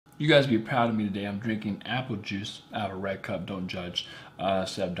You guys be proud of me today. I'm drinking apple juice out of a red cup. Don't judge.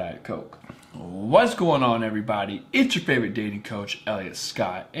 Instead of Diet Coke. What's going on, everybody? It's your favorite dating coach, Elliot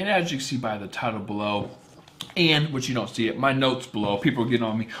Scott. And as you can see by the title below, and which you don't see it, my notes below, people are getting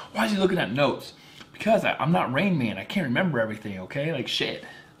on me. Why is he looking at notes? Because I'm not Rain Man. I can't remember everything, okay? Like shit.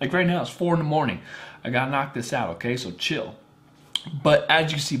 Like right now, it's 4 in the morning. I gotta knock this out, okay? So chill. But as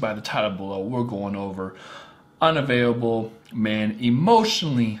you can see by the title below, we're going over unavailable men,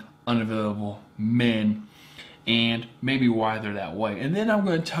 emotionally unavailable men, and maybe why they're that way. And then I'm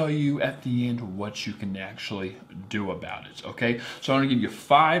going to tell you at the end what you can actually do about it, okay? So I'm going to give you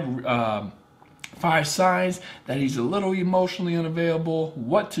five signs that he's a little emotionally unavailable,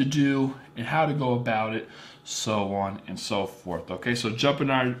 what to do, and how to go about it, so on and so forth, okay? So jumping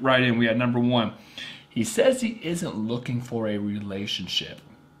right in, we had number 1. He says he isn't looking for a relationship.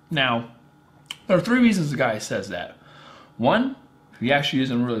 Now, there are 3 reasons the guy says that. 1, he actually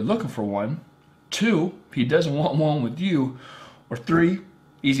isn't really looking for one. 2, he doesn't want one with you. Or 3,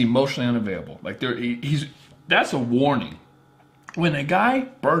 he's emotionally unavailable. Like that's a warning. When a guy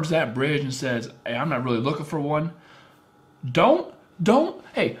burns that bridge and says, "Hey, I'm not really looking for one," don't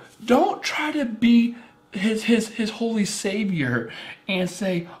try to be his holy savior and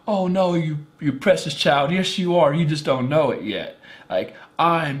say, "Oh no, you precious child, yes you are, you just don't know it yet. Like,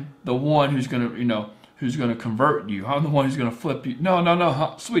 I'm the one who's gonna convert you. I'm the one who's gonna flip you."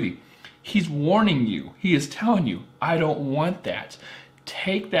 No, sweetie. He's warning you. He is telling you, I don't want that.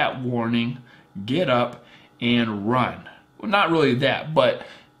 Take that warning, get up, and run. Well, not really that, but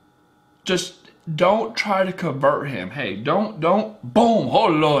just don't try to convert him. Hey, don't boom, oh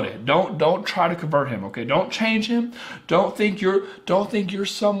lordy. Don't try to convert him, okay? Don't change him. Don't think you're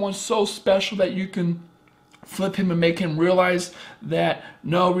someone so special that you can flip him and make him realize that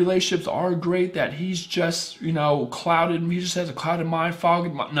no, relationships are great, that he's just, clouded, he just has a clouded mind,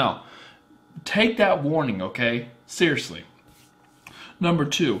 fogged mind. No. Take that warning, okay? Seriously. Number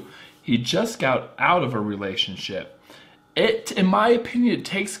 2, he just got out of a relationship. In my opinion, it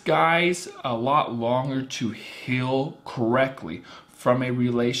takes guys a lot longer to heal correctly from a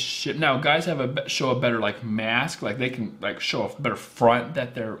relationship. Now, guys show a better mask, like they can show a better front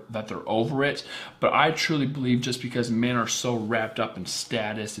that they're over it. But I truly believe just because men are so wrapped up in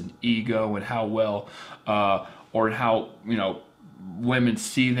status and ego and how well or how women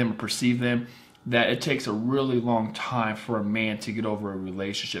see them or perceive them, that it takes a really long time for a man to get over a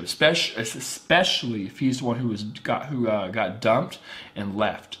relationship, especially if he's the one who got dumped and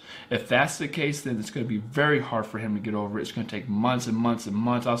left. If that's the case, then it's going to be very hard for him to get over it. It's going to take months and months and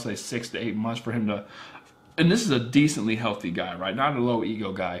months. I'll say 6 to 8 months for him to, and this is a decently healthy guy, right? Not a low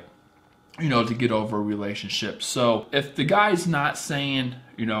ego guy, to get over a relationship. So if the guy's not saying,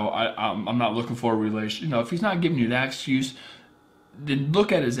 I'm not looking for a relationship, if he's not giving you that excuse, then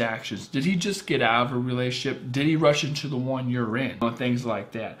look at his actions. Did he just get out of a relationship? Did he rush into the one you're in? Things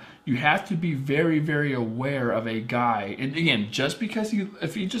like that. You have to be very, very aware of a guy. And again, just because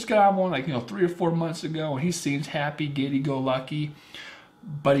if he just got out of one 3 or 4 months ago and he seems happy, giddy-go-lucky,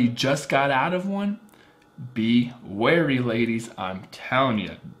 but he just got out of one, be wary, ladies. I'm telling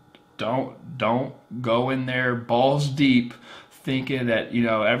you, don't go in there balls deep thinking that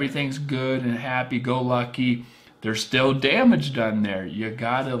everything's good and happy-go-lucky. There's still damage done there. You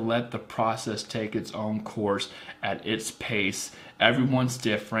gotta let the process take its own course at its pace. Everyone's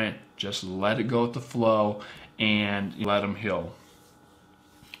different. Just let it go with the flow and let them heal.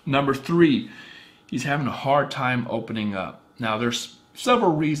 Number 3, he's having a hard time opening up. Now, there's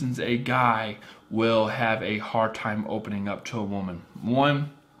several reasons a guy will have a hard time opening up to a woman. 1,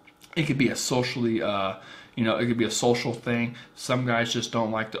 it could be a socially it could be a social thing. Some guys just don't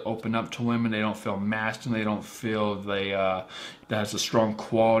like to open up to women. They don't feel masculine. They don't feel that has a strong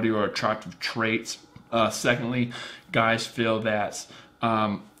quality or attractive traits. Secondly, guys feel that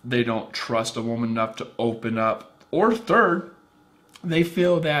they don't trust a woman enough to open up. Or third, they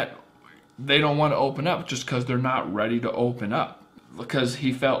feel that they don't want to open up just because they're not ready to open up. Because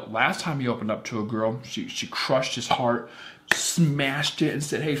he felt last time he opened up to a girl, she crushed his heart, smashed it, and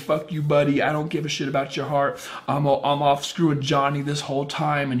said, "Hey, fuck you, buddy. I don't give a shit about your heart. I'm off screwing Johnny this whole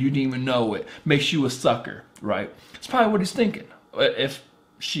time, and you didn't even know it. Makes you a sucker," right? It's probably what he's thinking. If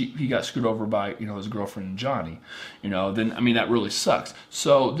he got screwed over by his girlfriend Johnny, then that really sucks.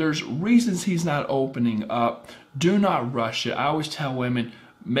 So there's reasons he's not opening up. Do not rush it. I always tell women,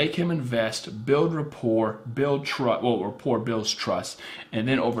 make him invest, build rapport, build trust. Well, rapport builds trust, and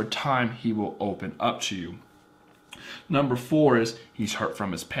then over time he will open up to you. Number 4 is he's hurt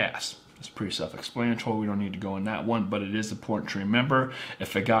from his past. It's pretty self-explanatory. We don't need to go in that one, but it is important to remember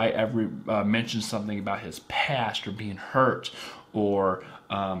if a guy ever mentions something about his past or being hurt or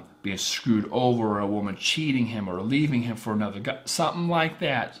being screwed over, or a woman cheating him or leaving him for another guy, something like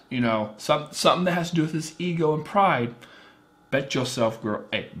that, you know, something that has to do with his ego and pride, bet yourself, girl,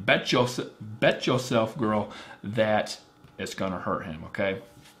 hey, bet yourself, girl, that it's gonna hurt him, okay?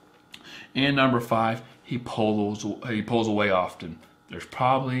 And number 5, he pulls away often. There's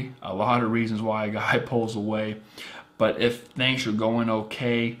probably a lot of reasons why a guy pulls away, but if things are going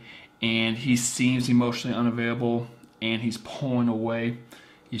okay and he seems emotionally unavailable and he's pulling away,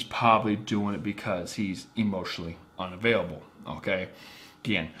 he's probably doing it because he's emotionally unavailable, okay?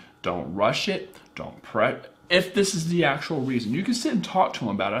 Again, don't rush it, don't press. If this is the actual reason, you can sit and talk to him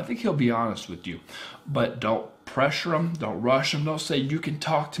about it. I think he'll be honest with you, but don't pressure him, don't rush him, don't say, you can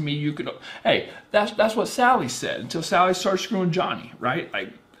talk to me, you can. Hey, that's what Sally said until Sally starts screwing Johnny, right?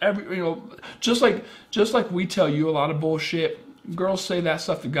 Like, just like we tell you a lot of bullshit, girls say that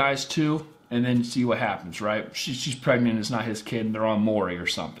stuff to guys too, and then see what happens, right? She's pregnant, it's not his kid, and they're on Maury or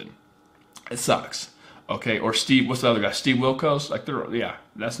something. It sucks, okay? Or Steve, what's the other guy? Steve Wilkos? Like, yeah,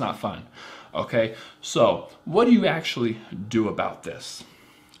 that's not fun, okay? So, what do you actually do about this?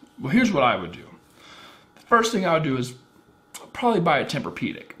 Well, here's what I would do. The first thing I would do is probably buy a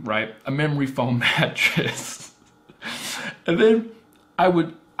Tempur-Pedic, right? A memory foam mattress. And then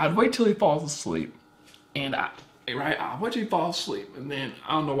I'd wait till he falls asleep, and I'll wait till he falls asleep, and then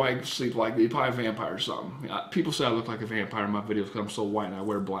I don't know why he sleep like that. He's probably a vampire or something. People say I look like a vampire in my videos because I'm so white and I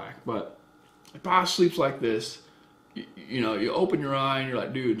wear black, but if I sleeps like this, you know, you open your eye and you're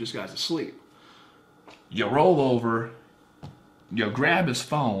like, dude, this guy's asleep. You roll over, you grab his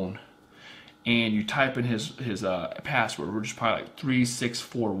phone, and you type in his password, which is probably like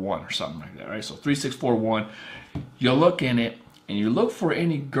 3641 or something like that, right? So 3641, you look in it, and you look for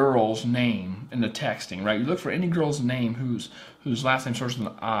any girl's name in the texting, right? You look for any girl's name whose last name starts with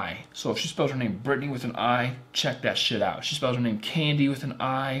an I. So if she spells her name Brittany with an I, check that shit out. If she spells her name Candy with an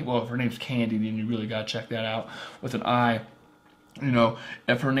I, well, if her name's Candy, then you really gotta check that out with an I. You know,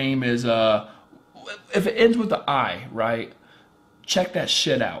 if her name is, if it ends with an I, right? Check that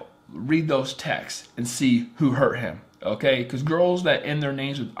shit out. Read those texts and see who hurt him, okay? Because girls that end their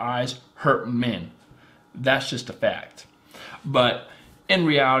names with I's hurt men. That's just a fact. But in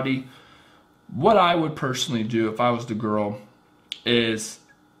reality, what I would personally do if I was the girl is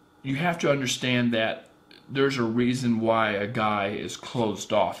you have to understand that there's a reason why a guy is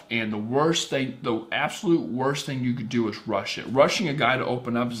closed off. And the absolute worst thing you could do is rush it. Rushing a guy to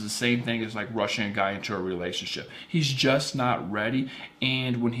open up is the same thing as like rushing a guy into a relationship. He's just not ready.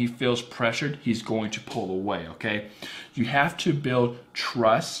 And when he feels pressured, he's going to pull away, okay? You have to build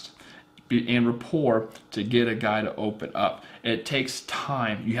trust and rapport to get a guy to open up. It takes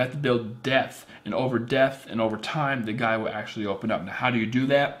time. You have to build depth, and over time, the guy will actually open up. Now, how do you do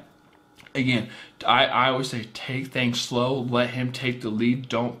that? Again, I always say take things slow, let him take the lead,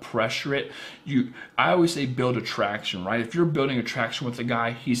 don't pressure it. I always say build attraction, right? If you're building attraction with a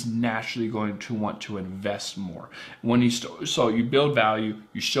guy, he's naturally going to want to invest more. So you build value,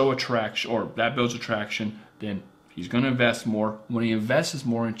 you show attraction, or that builds attraction, then he's going to invest more. When he invests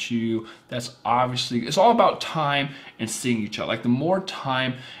more into you, that's obviously, it's all about time and seeing each other. Like the more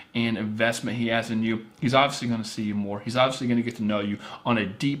time and investment he has in you, he's obviously going to see you more. He's obviously going to get to know you on a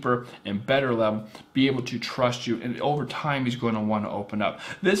deeper and better level, be able to trust you, and over time he's going to want to open up.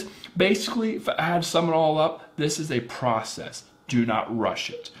 This basically, if I had to sum it all up, this is a process. Do not rush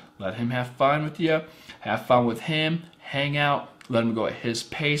it. Let him have fun with you. Have fun with him. Hang out. Let him go at his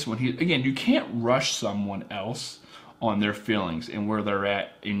pace. Again, you can't rush someone else on their feelings and where they're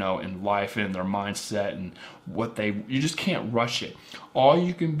at, you know, in life and their mindset and you just can't rush it. All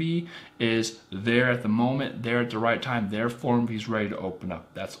you can be is there at the moment, there at the right time, there for him if he's ready to open up.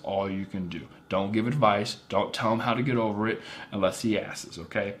 That's all you can do. Don't give advice. Don't tell him how to get over it unless he asks,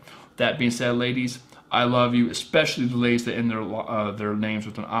 okay? That being said, ladies, I love you, especially the ladies that end their names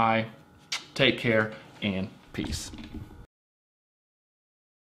with an I. Take care and peace.